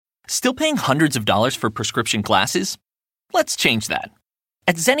Still paying hundreds of dollars for prescription glasses? Let's change that.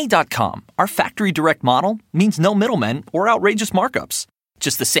 At Zenni.com, our factory direct model means no middlemen or outrageous markups.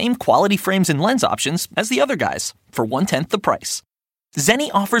 Just the same quality frames and lens options as the other guys for 1/10 the price. Zenni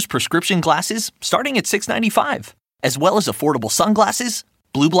offers prescription glasses starting at $6.95, as well as affordable sunglasses,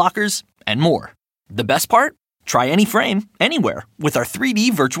 blue blockers, and more. The best part? Try any frame, anywhere, with our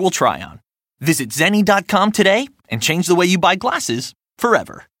 3D virtual try-on. Visit Zenni.com today and change the way you buy glasses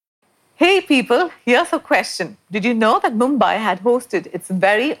forever. Hey people, here's a question. Did you know that Mumbai had hosted its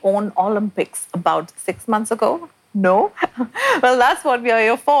very own Olympics about 6 months ago? No? Well, that's what we are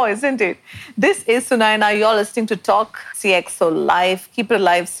here for, isn't it? This is Sunaina. You're listening to Talk CXO Live, Keep It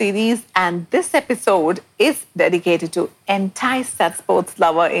Alive series, and this episode is dedicated to entice that sports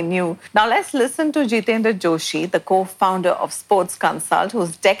lover in you. Now, let's listen to Jitendra Joshi, the co-founder of Sportzconsult,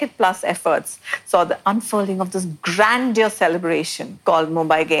 whose decade-plus efforts saw the unfurling of this grandiose celebration called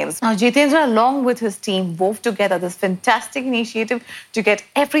Mumbai Games. Now, Jitendra, along with his team, wove together this fantastic initiative to get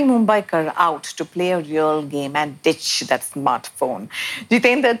every Mumbaikar out to play a real game and ditch that smartphone.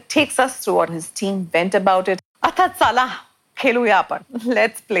 Jitendra takes us through what his team went about it. Athat Salah, kheluya apan.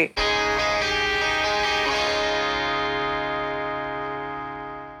 Let's play.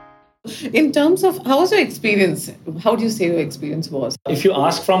 In terms of, how was your experience? How do you say your experience was? If you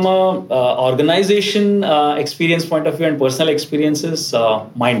ask from a organization experience point of view and personal experiences,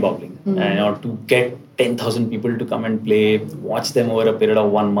 mind-boggling. To get 10,000 people to come and play, watch them over a period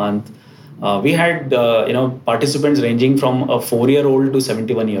of 1 month. We had participants ranging from a 4-year-old to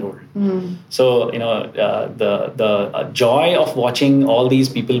 71-year-old. So the joy of watching all these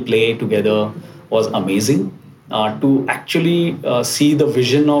people play together was amazing. To actually see the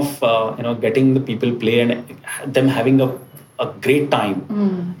vision of getting the people play and them having a great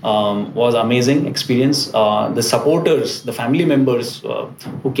time was amazing experience. The supporters, the family members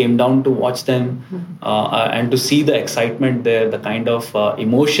who came down to watch them and to see the excitement there, the kind of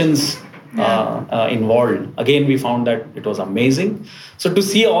emotions involved. Again, we found that it was amazing. So to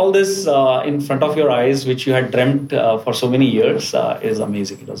see all this in front of your eyes, which you had dreamt for so many years, is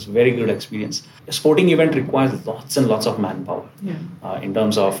amazing. It was a very good experience. A sporting event requires lots and lots of manpower in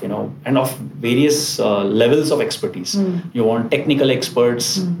terms of, and of various levels of expertise. You want technical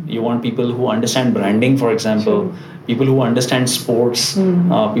experts. You want people who understand branding, for example. People who understand sports,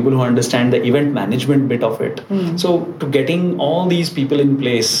 people who understand the event management bit of it. So to getting all these people in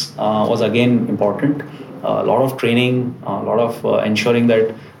place was again important. A lot of training, a lot of ensuring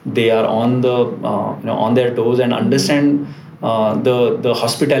that they are on the on their toes and understand the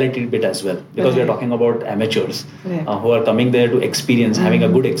hospitality bit as well, because we are talking about amateurs who are coming there to experience, having a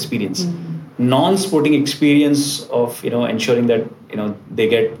good experience. Non-sporting experience of ensuring that they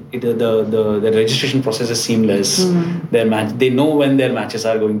get the registration process is seamless. Their match, they know when their matches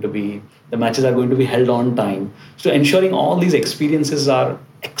are going to be. The matches are going to be held on time. So ensuring all these experiences are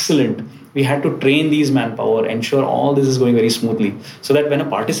excellent. We had to train these manpower, ensure all this is going very smoothly, so that when a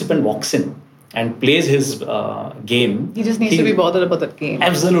participant walks in and plays his game, he just needs to be bothered about that game.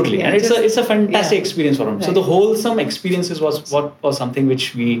 Absolutely, and it's a fantastic experience for him. Right. So the wholesome experiences was something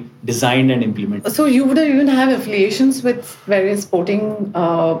which we designed and implemented. So you would even have affiliations with various sporting,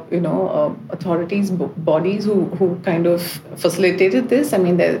 authorities, bodies who kind of facilitated this. I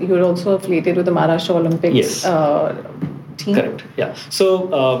mean, you're also affiliated with the Maharashtra Olympics. Yes. Team. Correct. Yeah.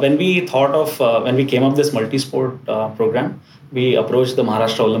 So when we thought of when we came up this multi-sport program, we approached the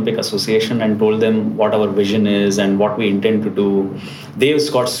Maharashtra Olympic Association and told them what our vision is and what we intend to do. They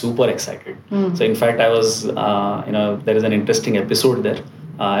got super excited. So in fact, I was, there is an interesting episode there.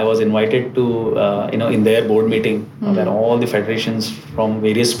 I was invited to, in their board meeting where all the federations from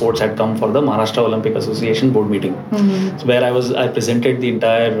various sports had come for the Maharashtra Olympic Association board meeting. So where I presented the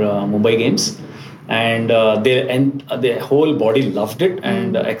entire Mumbai Games. And the whole body loved it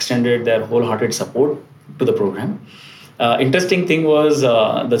and extended their wholehearted support to the program. Interesting thing was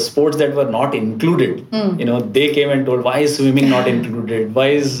the sports that were not included. They came and told, why is swimming not included? Why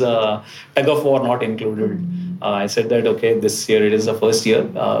is tug of war not included? I said that, okay, this year it is the first year.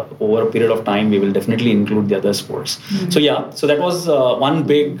 Over a period of time, we will definitely include the other sports. So that was one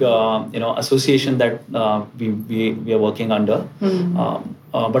big, association that we are working under.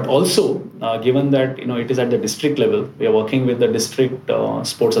 But also, given that it is at the district level, we are working with the district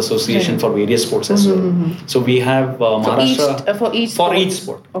sports association for various sports as well. So we have Maharashtra for each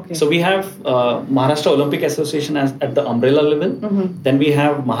sport. Okay. So we have Maharashtra Olympic Association at the umbrella level. Then we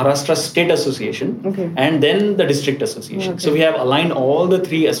have Maharashtra State Association, and then the district association. So we have aligned all the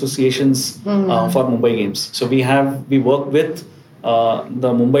three associations for Mumbai Games. So we work with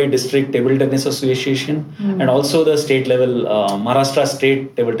the Mumbai District Table Tennis Association, and also the state level Maharashtra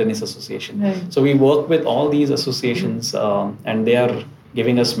State Table Tennis Association. Right. So we work with all these associations, and they are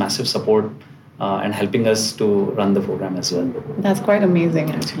giving us massive support and helping us to run the program as well. That's quite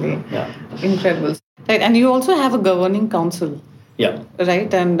amazing, actually. Yeah. Incredible. Right, and you also have a governing council. Yeah.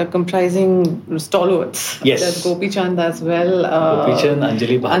 Right, and comprising stalwarts. Yes. There's Gopi Chand as well. Gopi Chand,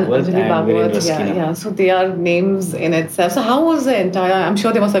 Anjali Bhagwat, and Virendra Skina. Yeah. So they are names in itself. So how was the entire? I'm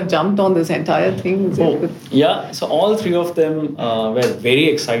sure they must have jumped on this entire thing. Yeah. So all three of them were very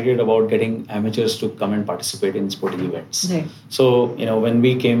excited about getting amateurs to come and participate in sporting events. Right. So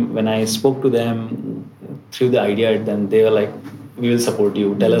when I spoke to them, threw the idea at them, they were like, "We will support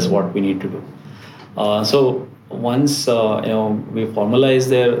you. Tell us what we need to do." So once we formalized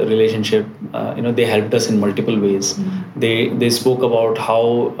their relationship, they helped us in multiple ways. They spoke about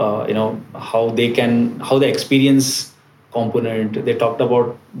how the experience component. They talked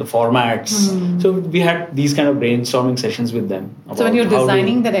about the formats. So we had these kind of brainstorming sessions with them. So when you're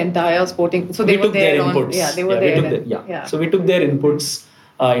designing that entire sporting, so they were there. They were there. So we took their inputs.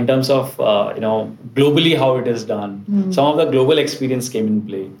 In terms of globally how it is done, some of the global experience came in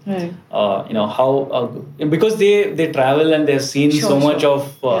play. Right. How because they travel and they've seen so much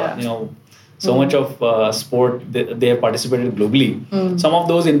of much of sport. They have participated globally. Some of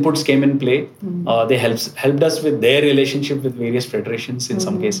those inputs came in play. They helped us with their relationship with various federations in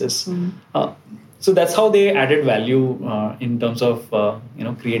some cases. So that's how they added value in terms of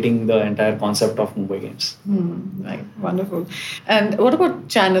creating the entire concept of Mumbai Games. Right, wonderful. And what about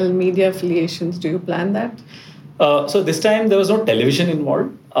channel media affiliations? Do you plan that? So this time there was no television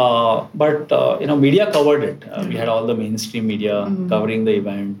involved, but media covered it. We had all the mainstream media covering the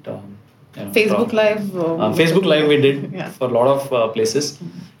event. Facebook Live? Facebook Live we did for a lot of places.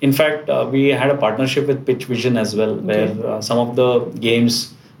 In fact, we had a partnership with Pitch Vision as well, where some of the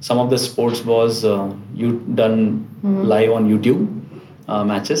games, some of the sports was done live on YouTube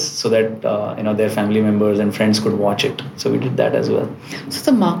matches, so that their family members and friends could watch it. So we did that as well.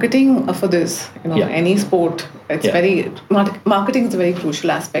 So the marketing for this, any sport, it's very marketing is a very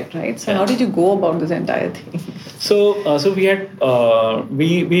crucial aspect, right? So how did you go about this entire thing? So we had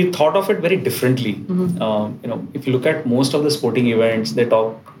we thought of it very differently. If you look at most of the sporting events, they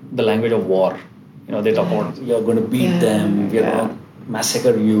talk the language of war. They talk about you're going to beat them, we're going to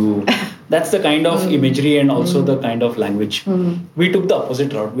massacre you. That's the kind of imagery and also the kind of language. We took the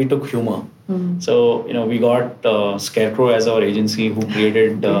opposite route. We took humor. So we got Scarecrow as our agency, who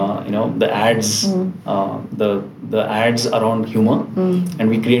created the ads, the ads around humor, and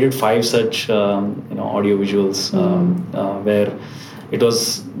we created 5 such audio visuals where it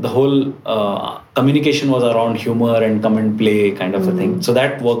was the whole communication was around humor and come and play kind of a thing. So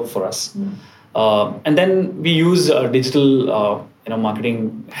that worked for us. And then we use digital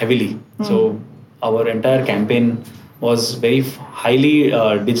marketing heavily. So our entire campaign was very highly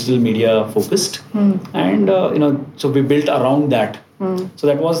digital media focused, and so we built around that. So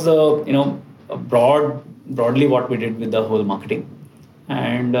that was the broadly what we did with the whole marketing.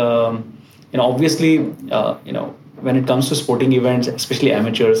 And obviously when it comes to sporting events, especially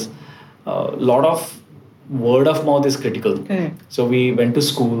amateurs, a lot of word of mouth is critical. Okay. So we went to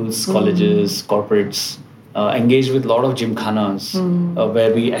schools, colleges, corporates, engaged with a lot of gymkhanas,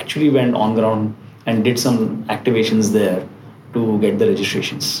 where we actually went on ground and did some activations there to get the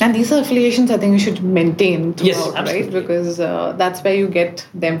registrations. And these are affiliations I think you should maintain throughout, yes, absolutely. Right? Because that's where you get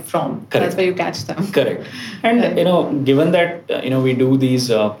them from. Correct. That's where you catch them. Correct. And given that we do these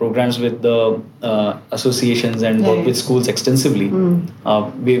programs with the associations and work with schools extensively,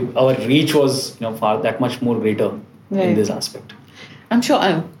 our reach was far that much more greater in this aspect. I'm sure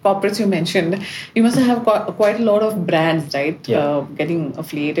corporates you mentioned, you must have quite a lot of brands, right? Getting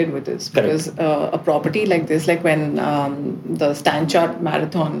affiliated with this. Correct. Because a property like this, like when the Stand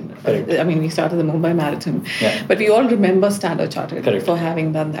Marathon, we started the Mumbai Marathon, but we all remember Standard Chartered for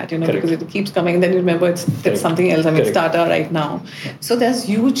having done that, because it keeps coming and then you remember it's something else. It's Tata right now. So there's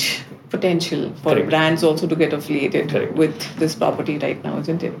huge potential for brands also to get affiliated with this property right now,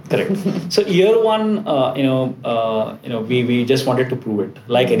 isn't it? Correct. So year one, we just wanted to prove it.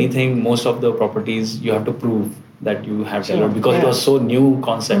 Like anything, most of the properties you have to prove that you have delivered because it was so new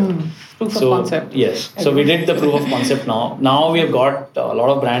concept. Proof of concept. Yes. So we did the proof of concept now. Now we have got a lot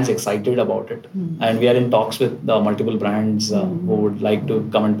of brands excited about it, and we are in talks with multiple brands who would like to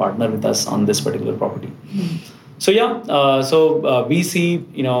come and partner with us on this particular property. So we see,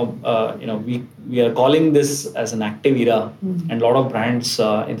 we are calling this as an active era, and a lot of brands.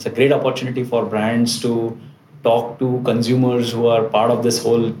 It's a great opportunity for brands to talk to consumers who are part of this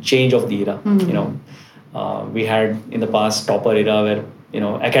whole change of the era. We had in the past topper era where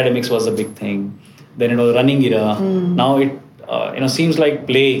academics was a big thing. Then running era. Now it seems like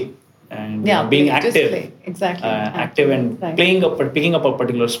play and being active. Exactly. Active and picking up a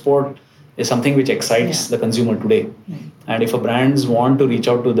particular sport is something which excites the consumer today. And if a brands want to reach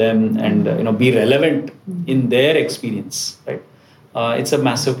out to them and be relevant in their experience, right? It's a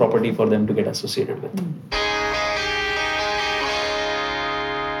massive property for them to get associated with.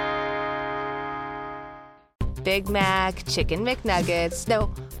 Big Mac, Chicken McNuggets,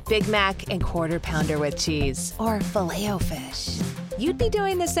 no, Big Mac and Quarter Pounder with cheese, or Filet-O-Fish. You'd be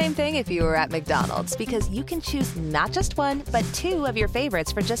doing the same thing if you were at McDonald's, because you can choose not just one, but 2 of your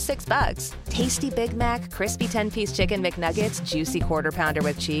favorites for just $6. Tasty Big Mac, crispy 10-piece Chicken McNuggets, juicy Quarter Pounder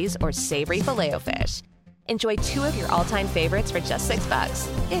with cheese, or savory Filet-O-Fish. Enjoy 2 of your all-time favorites for just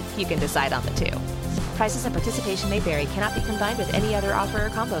 $6, if you can decide on the 2. Prices and participation may vary. Cannot be combined with any other offer or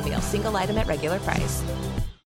combo meal. Single item at regular price.